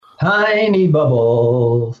Tiny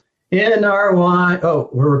bubbles in our wine.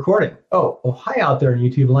 Oh, we're recording. Oh, hi out there in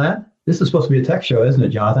YouTube land. This is supposed to be a tech show, isn't it,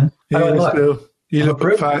 Jonathan? How do I Yes, look? Bill. You I'm look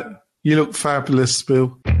approved. you look fabulous,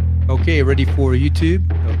 Bill. Okay, ready for YouTube?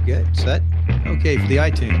 Okay, set. Okay, for the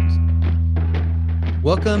iTunes.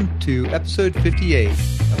 Welcome to episode 58 of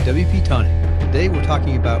WP Tonic. Today we're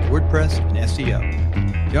talking about WordPress and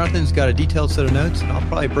SEO. Jonathan's got a detailed set of notes, and I'll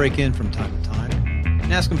probably break in from time to time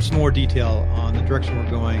and ask him some more detail on the direction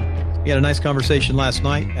we're going. We had a nice conversation last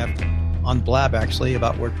night on Blab, actually,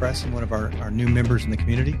 about WordPress and one of our new members in the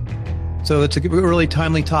community. So it's a really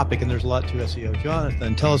timely topic, and there's a lot to SEO.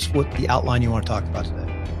 Jonathan, tell us what the outline you want to talk about today.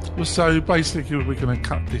 Well, so basically we're going to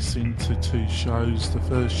cut this into two shows. The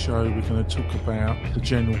first show we're going to talk about the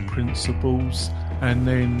general principles, and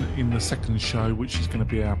then in the second show, which is going to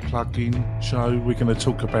be our plugin show, we're going to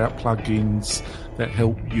talk about plugins that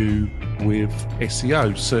help you with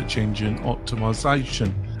SEO, search engine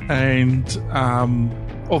optimization. And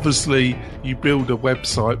obviously you build a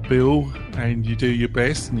website, Bill, and you do your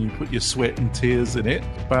best and you put your sweat and tears in it,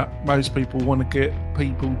 but most people want to get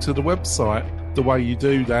people to the website. The way you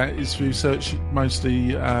do that is through search.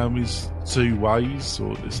 Mostly is two ways,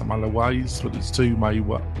 or there's some other ways, but there's two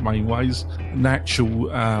main ways: natural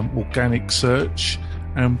organic search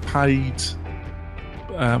and paid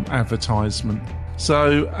advertisement.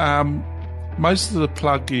 So most of the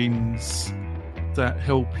plugins that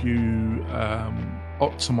help you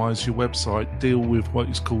optimize your website deal with what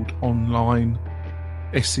is called online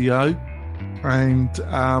SEO,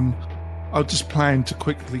 and I'll just plan to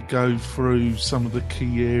quickly go through some of the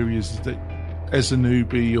key areas that, as a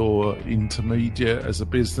newbie or intermediate, as a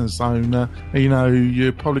business owner,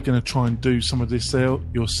 you're probably going to try and do some of this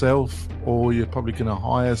yourself, or you're probably going to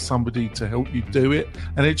hire somebody to help you do it.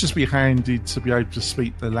 And it'd just be handy to be able to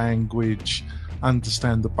speak the language,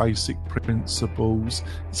 understand the basic principles.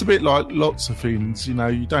 It's a bit like lots of things, you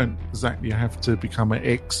don't exactly have to become an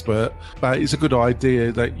expert, but it's a good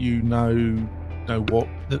idea that you know what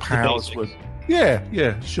the powers would.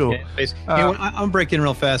 Yeah, sure. Yeah, I'm breaking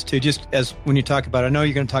real fast too, just as when you talk about, I know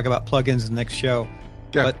you're going to talk about plugins in the next show,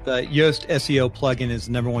 but the Yoast SEO plugin is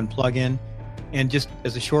the number one plugin. And just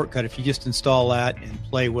as a shortcut, if you just install that and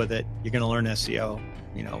play with it, you're going to learn SEO,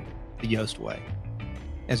 the Yoast way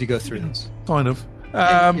as you go through this. Kind of.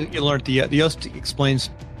 You learn the Yoast explains,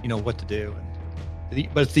 what to do,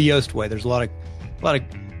 but it's the Yoast way. There's a lot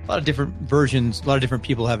of different versions. A lot of different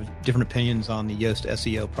people have different opinions on the Yoast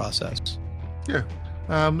SEO process. Yeah,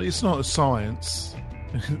 it's not a science.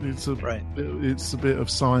 It's a bit of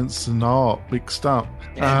science and art mixed up.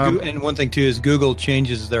 And one thing too is Google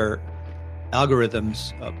changes their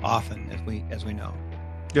algorithms often, as we know.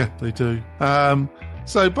 Yeah, they do.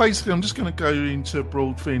 So basically, I'm just going to go into a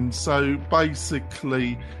broad thing. So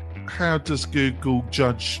basically, how does Google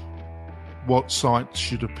judge what sites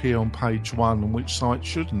should appear on page one and which sites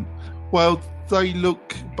shouldn't? Well, they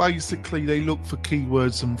look for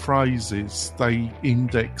keywords and phrases. They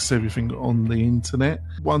index everything on the internet.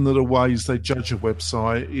 One of the ways they judge a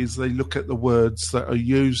website is they look at the words that are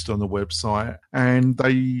used on the website, and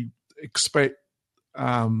they expect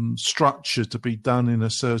structure to be done in a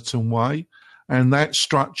certain way. And that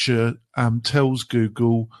structure tells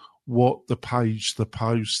Google what the page, the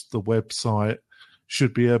post, the website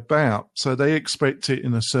should be about. So they expect it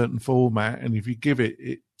in a certain format, and if you give it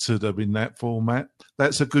to them in that format,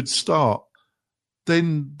 that's a good start.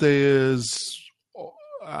 Then there's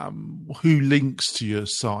who links to your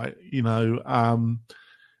site.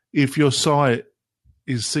 If your site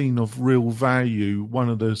is seen of real value, one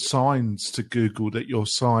of the signs to Google that your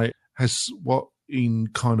site has what in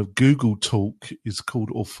kind of Google talk is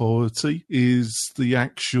called authority, is the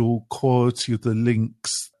actual quality of the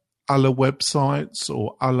links. Other websites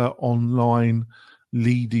or other online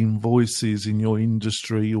leading voices in your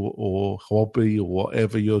industry or hobby or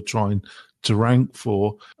whatever you're trying to rank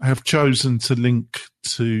for have chosen to link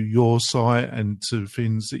to your site and to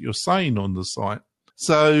things that you're saying on the site.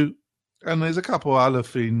 So, and there's a couple other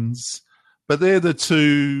things, but they're the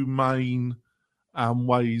two main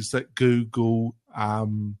ways that Google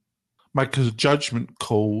make a judgment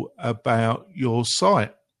call about your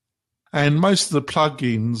site. And most of the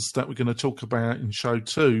plugins that we're going to talk about in show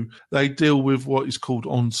 2, they deal with what is called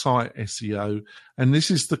on-site SEO. And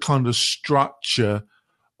this is the kind of structure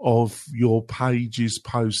of your pages,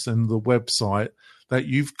 posts, and the website that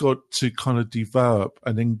you've got to kind of develop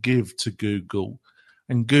and then give to Google.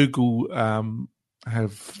 And Google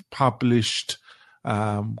have published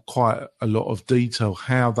quite a lot of detail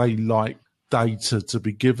how they like data to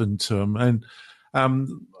be given to them. And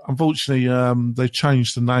unfortunately, they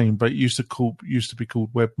changed the name, but it used to be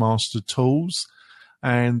called Webmaster Tools.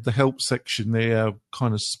 And the help section there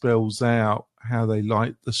kind of spells out how they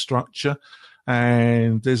like the structure.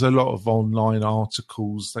 And there's a lot of online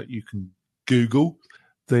articles that you can Google.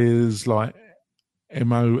 There's like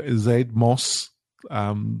Moz.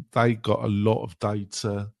 They got a lot of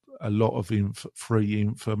data, a lot of free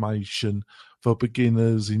information for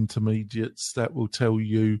beginners, intermediates, that will tell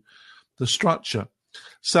you the structure.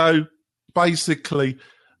 So basically,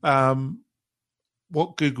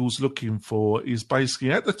 what Google's looking for is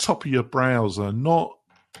basically at the top of your browser, not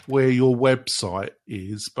where your website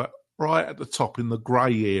is, but right at the top in the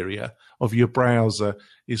grey area of your browser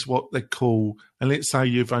is what they call, and let's say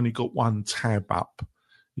you've only got one tab up.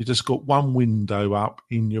 You just got one window up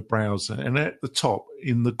in your browser, and at the top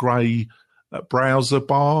in the grey browser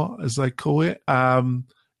bar, as they call it,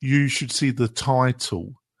 you should see the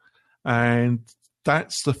title. And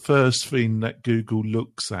that's the first thing that Google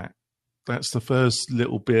looks at. That's the first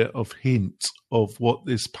little bit of hint of what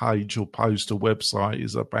this page or post or website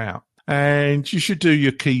is about. And you should do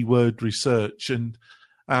your keyword research. And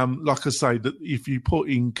like I say, that if you put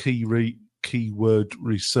in keyword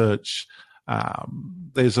research,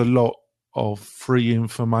 there's a lot of free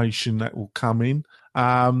information that will come in.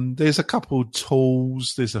 There's a couple of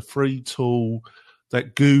tools. There's a free tool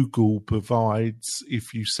that Google provides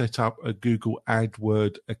if you set up a Google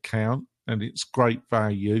AdWords account, and it's great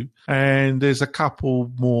value. And there's a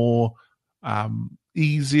couple more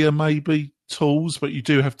easier maybe tools, but you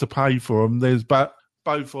do have to pay for them. There's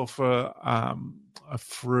both offer a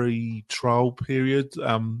free trial period.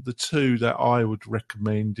 The two that I would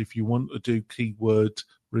recommend if you want to do keyword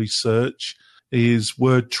research is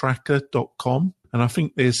wordtracker.com. And I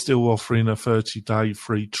think they're still offering a 30-day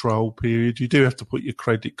free trial period. You do have to put your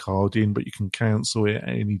credit card in, but you can cancel it at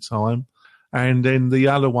any time. And then the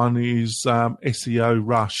other one is SEO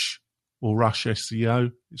Rush, or Rush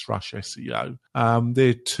SEO. It's Rush SEO.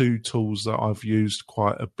 They're two tools that I've used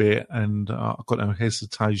quite a bit, and I've got no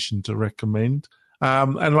hesitation to recommend.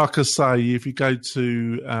 And like I say, if you go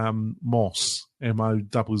to Moz,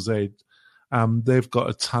 MOZZ, they've got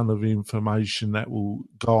a ton of information that will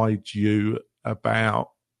guide you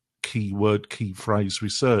about keyword, key phrase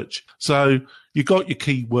research. So you got your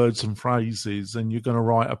keywords and phrases, and you're going to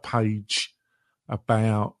write a page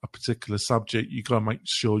about a particular subject. You've got to make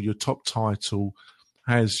sure your top title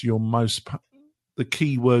has your the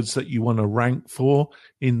keywords that you want to rank for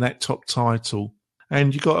in that top title.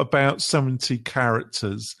 And you've got about 70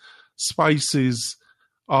 characters. Spaces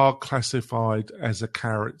are classified as a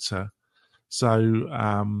character. So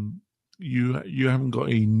you haven't got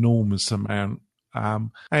an enormous amount.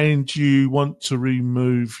 And you want to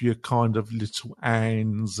remove your kind of little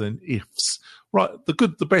ands and ifs. Right,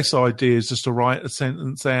 the best idea is just to write a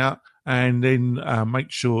sentence out and then make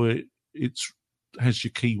sure it has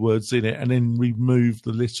your keywords in it, and then remove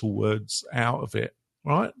the little words out of it.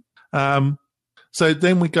 Right. So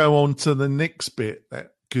then we go on to the next bit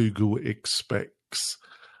that Google expects.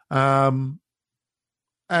 And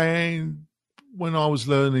when I was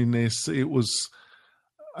learning this, it was,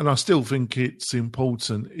 and I still think it's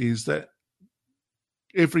important, is that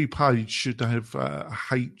every page should have a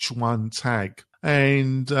H1 tag.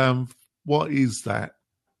 And what is that?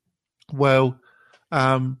 Well,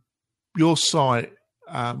 your site,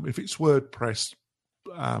 if it's WordPress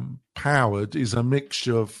powered, is a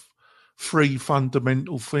mixture of three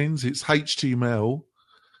fundamental things. It's HTML,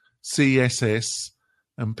 CSS,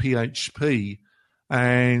 and PHP.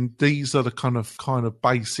 And these are the kind of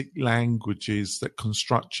basic languages that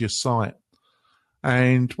construct your site.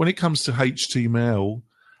 And when it comes to HTML,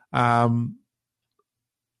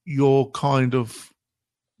 your kind of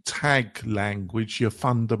tag language, your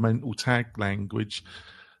fundamental tag language,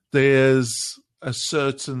 there's a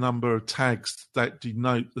certain number of tags that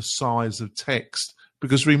denote the size of text.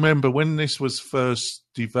 Because remember, when this was first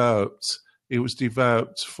developed, it was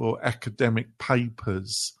developed for academic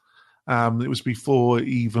papers. It was before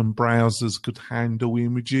even browsers could handle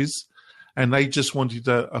images. And they just wanted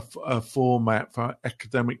a format for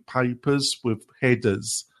academic papers with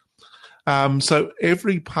headers. So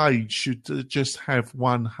every page should just have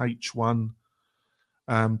one H1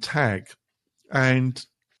 tag. And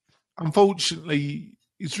unfortunately,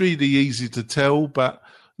 it's really easy to tell, but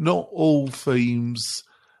not all themes,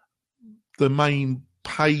 the main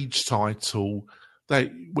page title,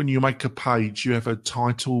 that when you make a page, you have a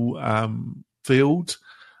title field,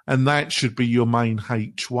 and that should be your main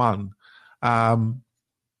H1.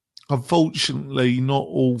 Unfortunately, not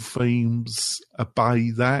all themes obey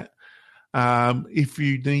that. If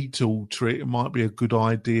you need to alter it, it might be a good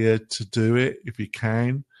idea to do it if you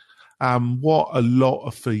can. What a lot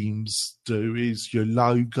of themes do is your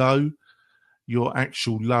logo your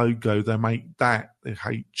actual logo, they make that the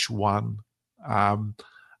H1.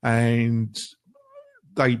 And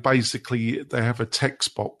they have a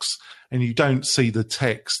text box, and you don't see the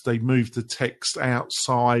text. They move the text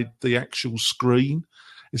outside the actual screen.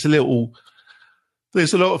 There's a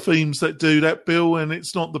lot of themes that do that, Bill, and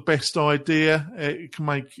it's not the best idea. It can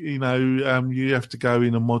make, you have to go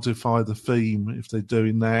in and modify the theme if they're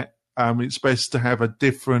doing that. It's best to have a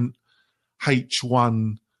different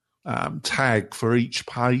H1 tag for each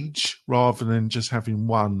page rather than just having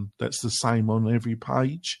one that's the same on every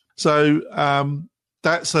page. So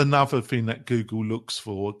that's another thing that Google looks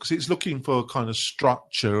for, because it's looking for a kind of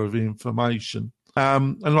structure of information.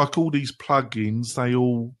 And like all these plugins, they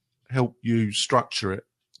all help you structure it.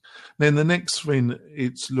 Then the next thing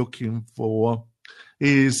it's looking for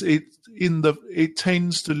is it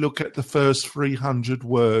tends to look at the first 300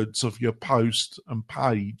 words of your post and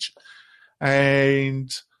page. And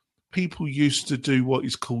people used to do what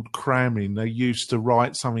is called cramming. They used to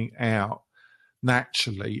write something out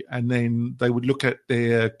naturally, and then they would look at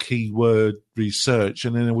their keyword research,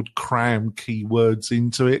 and then they would cram keywords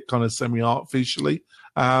into it kind of semi-artificially.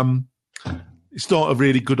 It's not a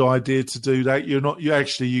really good idea to do that. You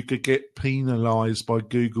could get penalized by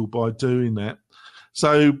Google by doing that.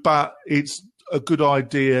 So, but it's a good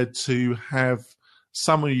idea to have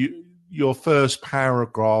some of your first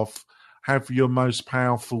paragraph, have your most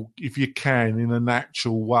powerful, if you can, in a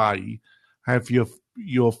natural way, have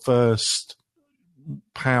your first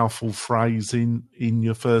powerful phrase in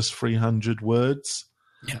your first 300 words.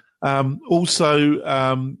 Yeah. Also,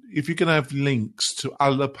 if you're going to have links to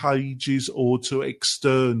other pages or to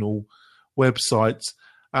external websites,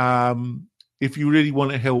 if you really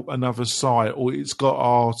want to help another site, or it's got an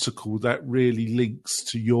article that really links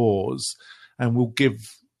to yours and will give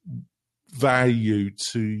value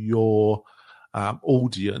to your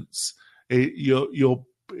audience,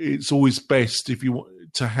 it's always best if you want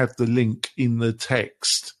to have the link in the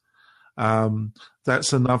text.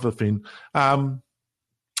 That's another thing.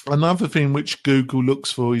 Another thing which Google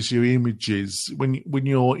looks for is your images. When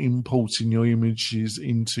you're importing your images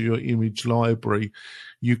into your image library,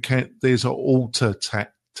 there's an alter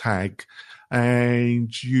tag,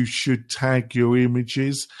 and you should tag your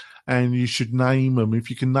images, and you should name them. If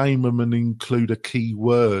you can name them and include a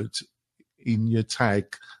keyword in your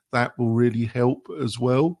tag, that will really help as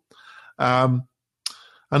well.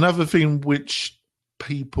 Another thing which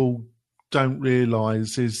people don't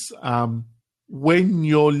realize is when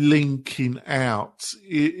you're linking out,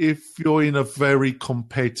 if you're in a very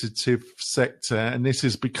competitive sector, and this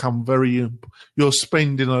has become you're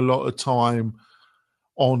spending a lot of time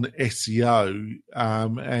on SEO,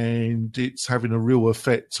 and it's having a real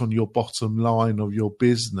effect on your bottom line of your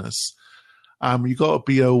business, you've got to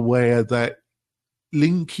be aware that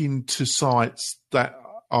linking to sites that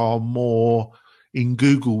are more, in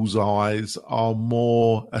Google's eyes, are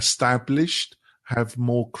more established, have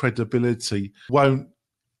more credibility,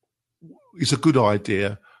 it's a good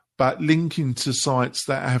idea, but linking to sites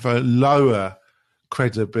that have a lower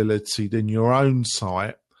credibility than your own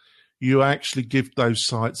site, you actually give those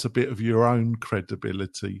sites a bit of your own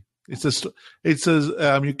credibility. You're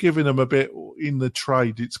giving them a bit in the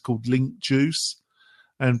trade. It's called link juice,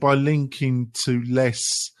 and by linking to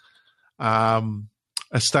less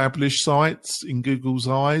established sites in Google's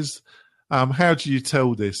eyes, how do you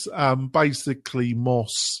tell this? Basically, Moz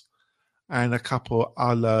and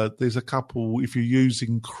there's a couple, if you're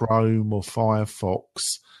using Chrome or Firefox,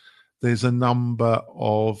 there's a number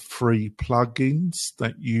of free plugins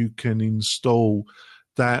that you can install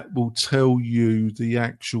that will tell you the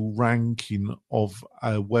actual ranking of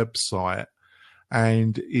a website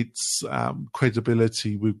and its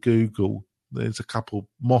credibility with Google. There's a couple.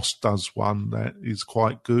 Moz does one that is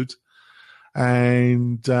quite good.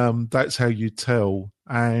 And that's how you tell.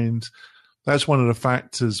 And that's one of the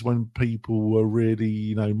factors when people are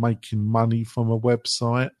really, making money from a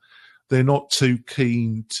website. They're not too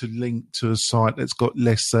keen to link to a site that's got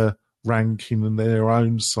lesser ranking than their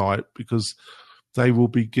own site, because they will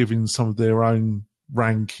be giving some of their own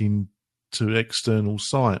ranking to external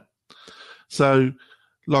site. So,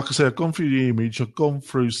 like I said, I've gone through the image. I've gone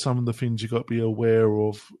through some of the things you've got to be aware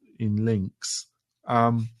of in links.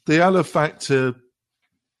 The other factor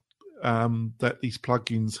that these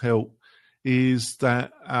plugins help is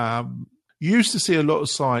that you used to see a lot of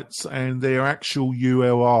sites and their actual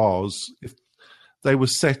URLs, if they were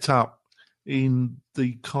set up in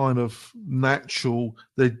the kind of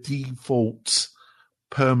the default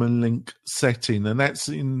permalink setting, and that's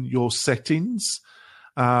in your settings.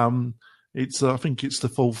 I think it's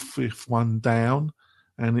the fifth one down,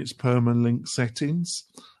 and it's permalink settings.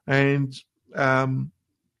 And a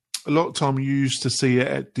lot of time you used to see it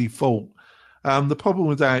at default. The problem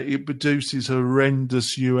with that, it produces a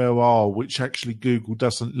horrendous URL, which actually Google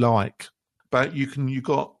doesn't like. But you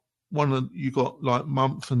got like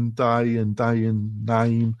month and day and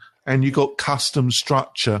name, and you got custom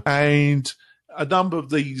structure. And a number of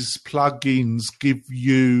these plugins give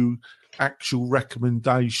you actual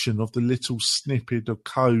recommendation of the little snippet of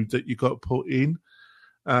code that you got to put in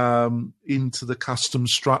into the custom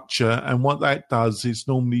structure. And what that does is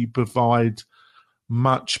normally provide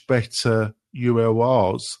much better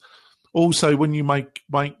URLs. Also, when you make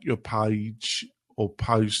your page or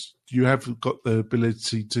post, you have got the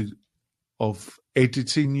ability of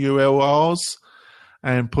editing URLs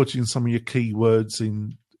and putting some of your keywords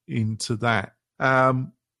into that.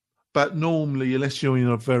 But normally, unless you're in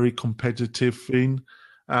a very competitive thing,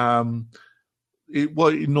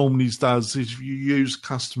 what it normally does is if you use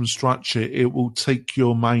custom structure, it will take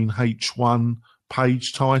your main H1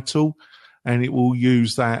 page title and it will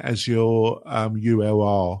use that as your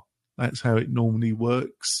URL. That's how it normally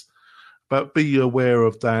works. But be aware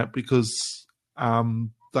of that because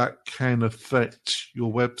that can affect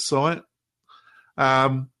your website.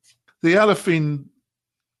 The other thing,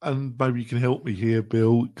 and maybe you can help me here,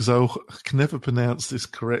 Bill, because I can never pronounce this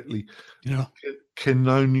correctly.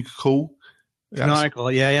 Canonical.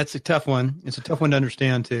 Canonical, yeah, it's a tough one. It's a tough one to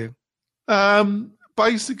understand too.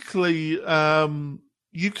 Basically,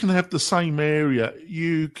 you can have the same area.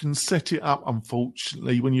 You can set it up,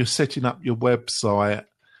 unfortunately, when you're setting up your website,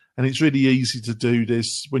 and it's really easy to do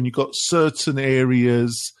this when you've got certain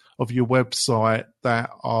areas of your website that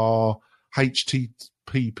are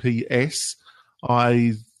HTTPS,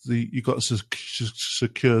 you've got a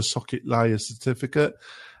secure socket layer certificate,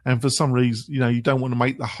 and for some reason, you don't want to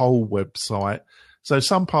make the whole website. So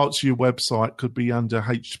some parts of your website could be under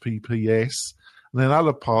HTTPS, and then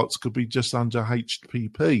other parts could be just under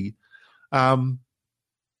HTTP.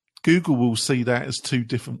 Google will see that as two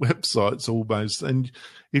different websites almost. And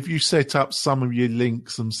if you set up some of your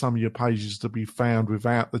links and some of your pages to be found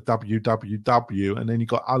without the www, and then you've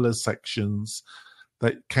got other sections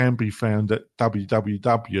that can be found at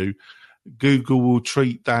www, Google will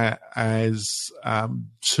treat that as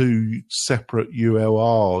two separate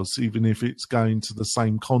URLs, even if it's going to the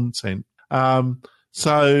same content.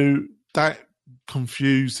 So that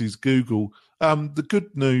confuses Google. The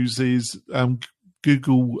good news is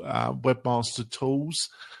Google Webmaster Tools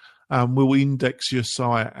will index your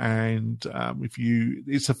site, and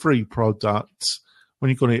it's a free product. When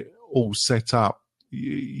you've got it all set up,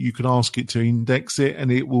 you can ask it to index it, and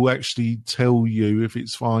it will actually tell you if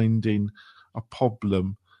it's finding a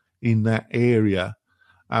problem in that area.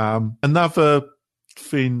 Another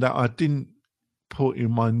thing that I didn't put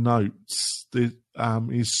in my notes is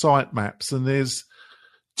sitemaps, and there's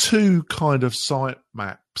two kind of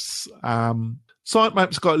sitemaps.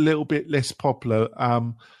 Sitemaps got a little bit less popular.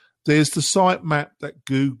 There's the sitemap that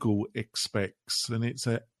Google expects, and it's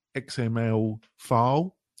an XML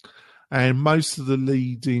file. And most of the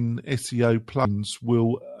leading SEO plugins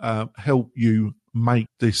will help you make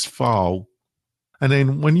this file. And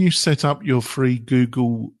then when you set up your free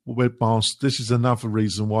Google Webmaster, this is another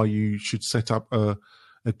reason why you should set up a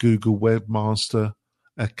Google Webmaster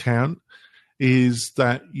account, is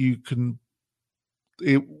that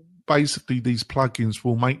basically these plugins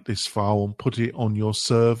will make this file and put it on your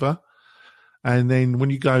server. And then when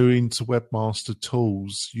you go into Webmaster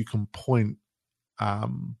Tools, you can point,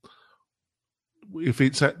 if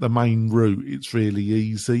it's at the main root, it's really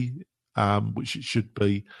easy, which it should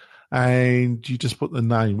be. And you just put the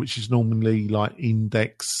name, which is normally like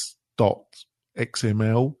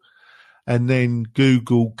index.xml. And then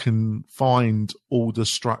Google can find all the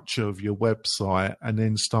structure of your website and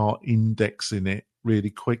then start indexing it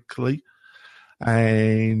really quickly.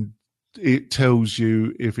 And it tells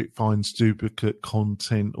you if it finds duplicate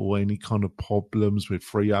content or any kind of problems with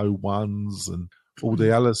 301s and all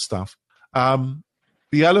the other stuff.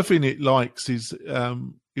 The other thing it likes is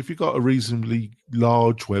if you've got a reasonably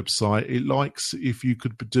large website, it likes if you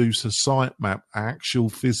could produce a sitemap, actual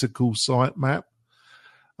physical sitemap.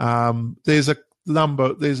 There's a number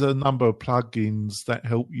of plugins that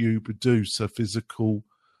help you produce a physical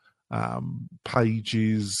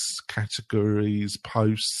pages, categories,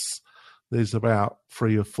 posts. There's about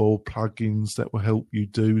 3 or 4 plugins that will help you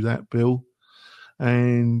do that, Bill.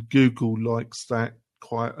 And Google likes that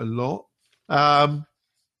quite a lot.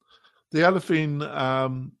 The other thing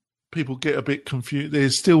people get a bit confused,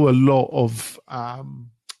 there's still a lot of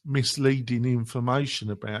misleading information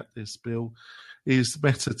about this, Bill, is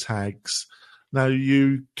meta tags. Now,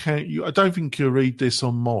 I don't think you'll read this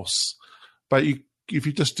on Moz, but if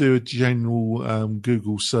you just do a general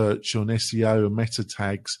Google search on SEO and meta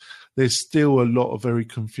tags, there's still a lot of very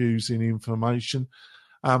confusing information.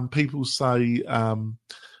 People say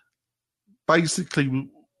basically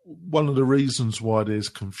one of the reasons why there's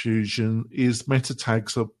confusion is meta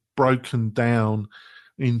tags are broken down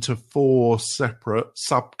into 4 separate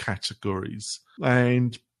subcategories,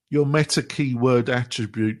 and your meta keyword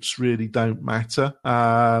attributes really don't matter.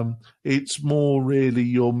 It's more really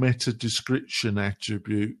your meta description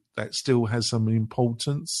attribute that still has some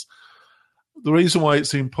importance. The reason why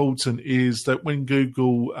it's important is that when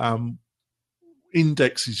Google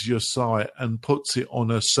indexes your site and puts it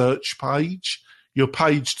on a search page, your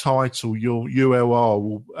page title, your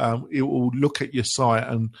URL, it will look at your site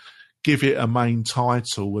and give it a main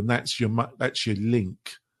title, and that's your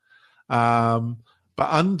link. But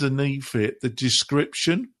underneath it, the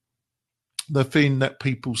description, the thing that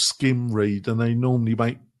people skim read and they normally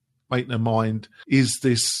make their mind, is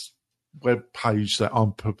this web page that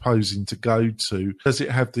I'm proposing to go to, does it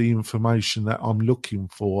have the information that I'm looking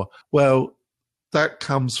for? Well, that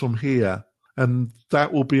comes from here, and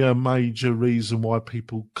that will be a major reason why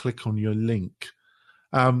people click on your link.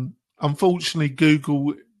 Unfortunately,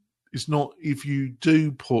 Google is not, if you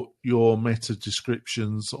do put your meta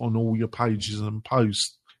descriptions on all your pages and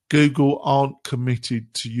posts, Google aren't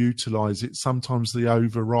committed to utilize it. Sometimes they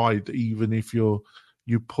override, even if you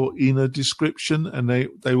put in a description, and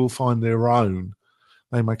they will find their own.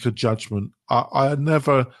 They make a judgment. I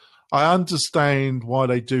understand why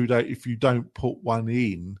they do that if you don't put one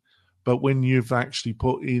in, but when you've actually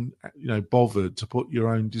put in, bothered to put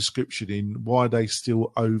your own description in, why they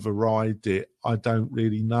still override it, I don't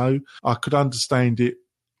really know. I could understand it.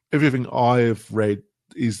 Everything I have read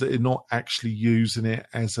is that they're not actually using it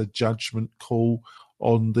as a judgment call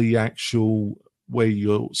on the actual where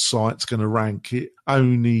your site's going to rank. It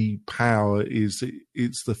only power is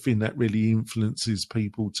it's the thing that really influences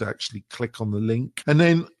people to actually click on the link. And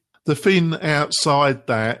then the thing outside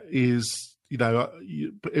that is,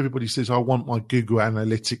 everybody says, I want my Google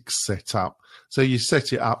Analytics set up. So you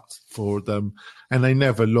set it up for them and they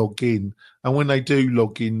never log in. And when they do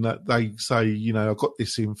log in, they say, I've got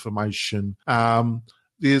this information.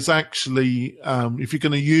 There's actually, if you're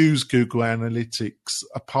going to use Google Analytics,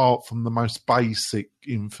 apart from the most basic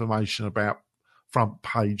information about front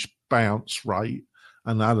page bounce rate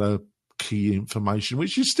and other key information,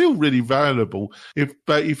 which is still really valuable.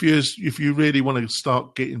 But if you really want to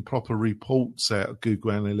start getting proper reports out of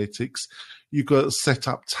Google Analytics, you've got to set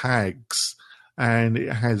up tags, and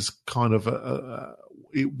it has kind of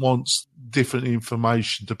it wants different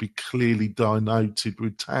information to be clearly denoted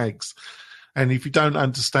with tags. And if you don't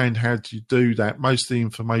understand how to do that, most of the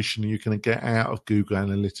information you're going to get out of Google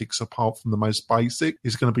Analytics, apart from the most basic,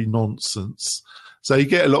 is going to be nonsense. So you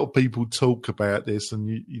get a lot of people talk about this, and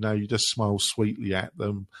you just smile sweetly at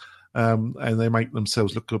them, and they make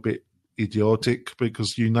themselves look a bit idiotic,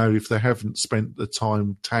 because if they haven't spent the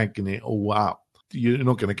time tagging it all up, you're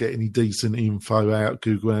not going to get any decent info out of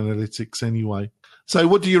Google Analytics anyway. So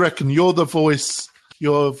what do you reckon? You're the voice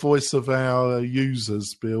of our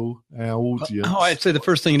users, Bill, our audience. I'd say the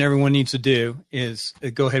first thing everyone needs to do is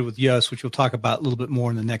go ahead with Yoast, which we'll talk about a little bit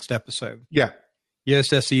more in the next episode. Yeah.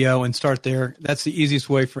 Yoast SEO, and start there. That's the easiest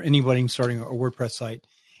way for anybody starting a WordPress site.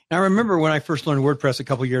 Now, I remember when I first learned WordPress a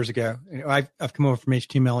couple of years ago. I've come over from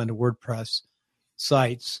HTML into WordPress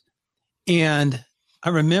sites, and I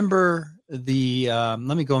remember let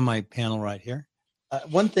me go on my panel right here.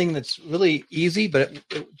 One thing that's really easy, but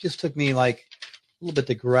it just took me like a little bit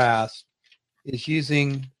to grasp, is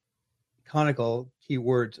using canonical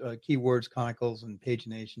keywords, canonicals, and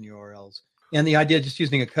pagination URLs. And the idea of just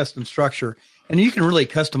using a custom structure, and you can really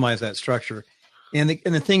customize that structure. And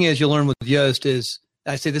the thing is, you'll learn with Yoast is,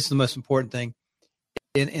 I say this is the most important thing,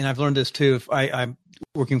 and I've learned this too. If I'm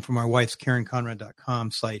working for my wife's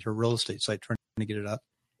KarenConrad.com site, her real estate site, trying to get it up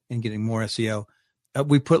and getting more SEO,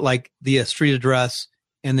 we put like the street address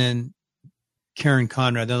and then Karen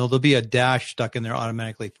Conrad. Then there'll be a dash stuck in there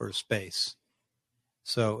automatically for a space.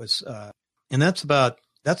 So it's and that's about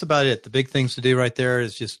it. The big things to do right there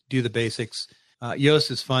is just do the basics.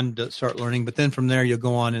 Yoast is fun to start learning, but then from there you'll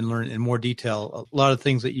go on and learn in more detail a lot of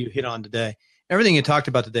things that you hit on today. Everything you talked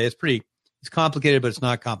about today is it's complicated, but it's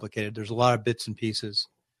not complicated. There's a lot of bits and pieces.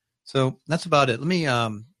 So that's about it. Let me, I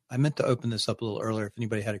meant to open this up a little earlier if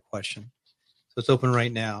anybody had a question. So it's open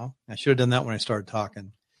right now. I should have done that when I started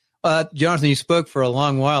talking. Jonathan, you spoke for a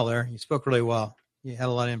long while there. You spoke really well. You had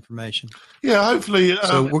a lot of information. Yeah, hopefully.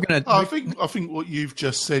 So we're gonna. I think what you've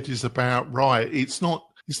just said is about right. It's not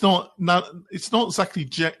it's not exactly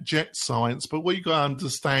jet science, but what you got to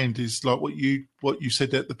understand is like what you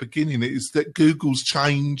said at the beginning is that Google's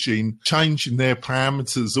changing their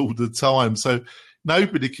parameters all the time, so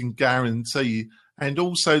nobody can guarantee. And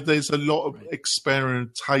also, there's a lot of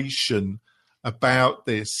experimentation about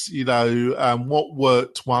this. What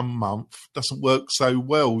worked 1 month doesn't work so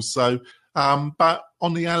well. So, but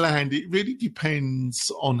on the other hand, it really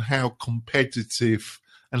depends on how competitive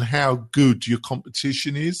and how good your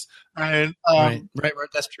competition is. And right,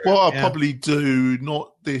 that's true. What I'll probably do,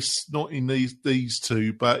 not in these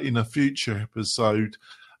two, but in a future episode,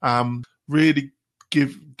 really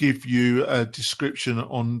give you a description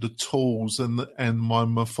on the tools and my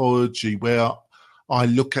methodology where I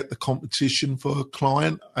look at the competition for a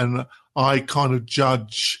client and I kind of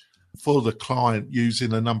judge for the client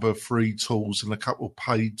using a number of free tools and a couple of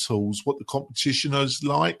paid tools what the competition is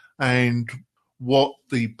like and what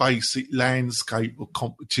the basic landscape of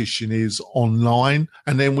competition is online.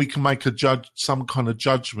 And then we can make some kind of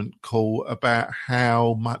judgment call about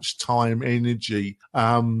how much time, energy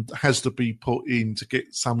has to be put in to get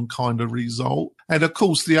some kind of result. And of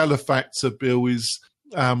course, the other factor, Bill, is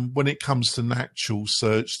when it comes to natural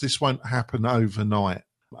search, this won't happen overnight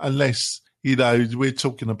unless, we're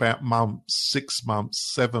talking about months, 6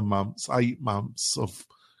 months, 7 months, 8 months of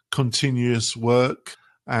continuous work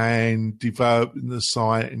and developing the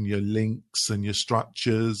site and your links and your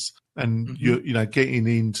structures and you're getting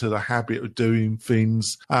into the habit of doing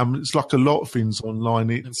things. It's like a lot of things online.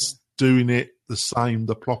 It's doing it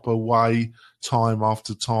the proper way, time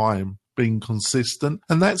after time, being consistent.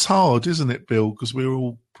 And that's hard, isn't it, Bill? Because we're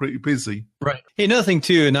all pretty busy. Right. Hey, another thing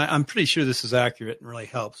too, and I'm pretty sure this is accurate and really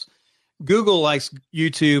helps. Google likes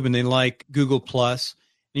YouTube and they like Google Plus.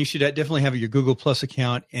 You should definitely have your Google Plus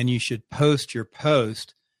account, and you should post your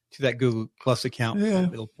post to that Google Plus account. Yeah.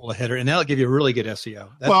 It'll pull a header, and that'll give you a really good SEO.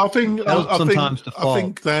 I think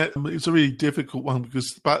that it's a really difficult one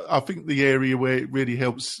but I think the area where it really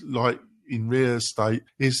helps, like in real estate,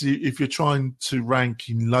 is if you're trying to rank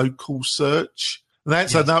in local search.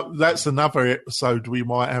 That's another episode we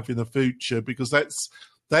might have in the future because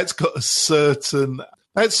that's got a certain.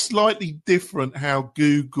 That's slightly different how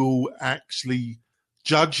Google actually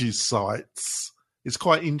judges sites. It's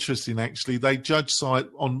quite interesting, actually. They judge site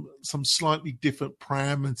on some slightly different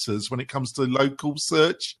parameters when it comes to local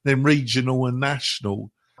search than regional and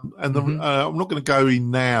national. And I'm not going to go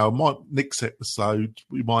in now. Next episode,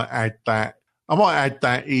 we might add that. I might add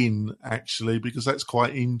that in, actually, because that's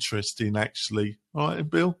quite interesting, actually. All right,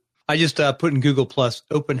 Bill? I just put in Google Plus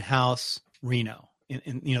Open House Reno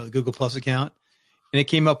in the Google Plus account. And it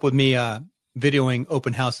came up with me videoing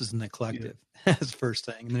open houses in the collective. Yeah. That's the first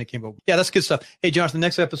thing. And then it came up. Yeah, that's good stuff. Hey, Jonathan,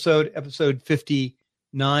 next episode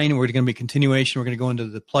 59, we're going to be continuation. We're going to go into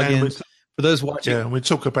the plugins. For those watching. Yeah, and we'll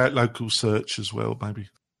talk about local search as well, maybe.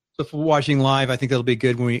 So for watching live, I think that'll be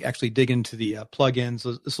good when we actually dig into the plugins.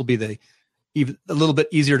 This will be even a little bit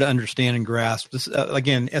easier to understand and grasp. This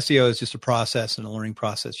again, SEO is just a process and a learning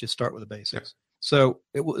process. Just start with the basics. Yeah. So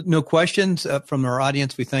no questions from our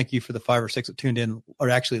audience. We thank you for the 5 or 6 that tuned in, or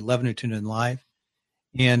actually 11 who tuned in live.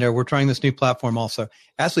 And we're trying this new platform also.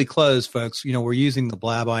 As we close, folks, we're using the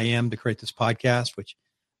Blab IM to create this podcast, which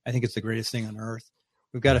I think is the greatest thing on earth.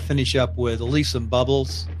 We've got to finish up with at least some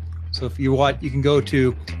bubbles. So if you want, you can go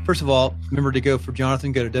to, first of all, remember to go for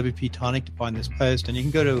Jonathan, go to WP Tonic to find this post, and you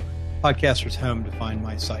can go to Podcaster's Home to find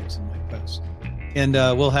my sites and my posts. And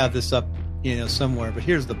we'll have this up, somewhere, but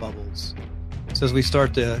here's the bubbles. So as we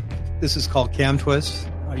start this is called Cam Twist.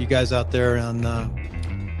 Are you guys out there on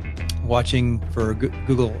watching for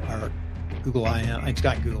Google or Google IM? It's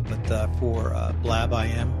not Google, but for Blab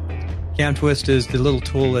IM. Cam Twist is the little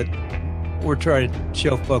tool that we're trying to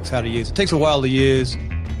show folks how to use. It takes a while to use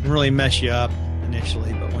and really mess you up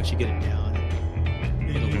initially, but once you get it down,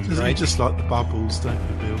 you just like the bubbles, don't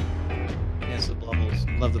you, Bill? Yes, the bubbles.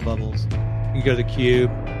 Love the bubbles. You go to the cube.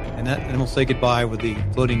 And we'll say goodbye with the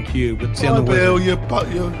floating cube. Bill, you're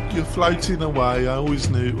floating away. I always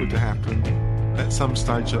knew it would happen at some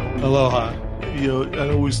stage. Aloha. I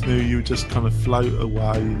always knew you would just kind of float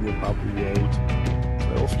away in your bubble world.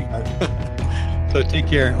 So off you go. So take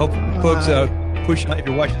care. Hope folks push. If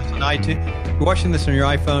you're watching this on iTunes, if you're watching this on your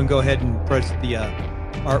iPhone, go ahead and press the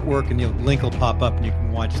artwork, and the link will pop up, and you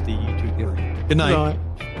can watch the YouTube video. Good night. Good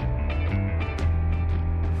night.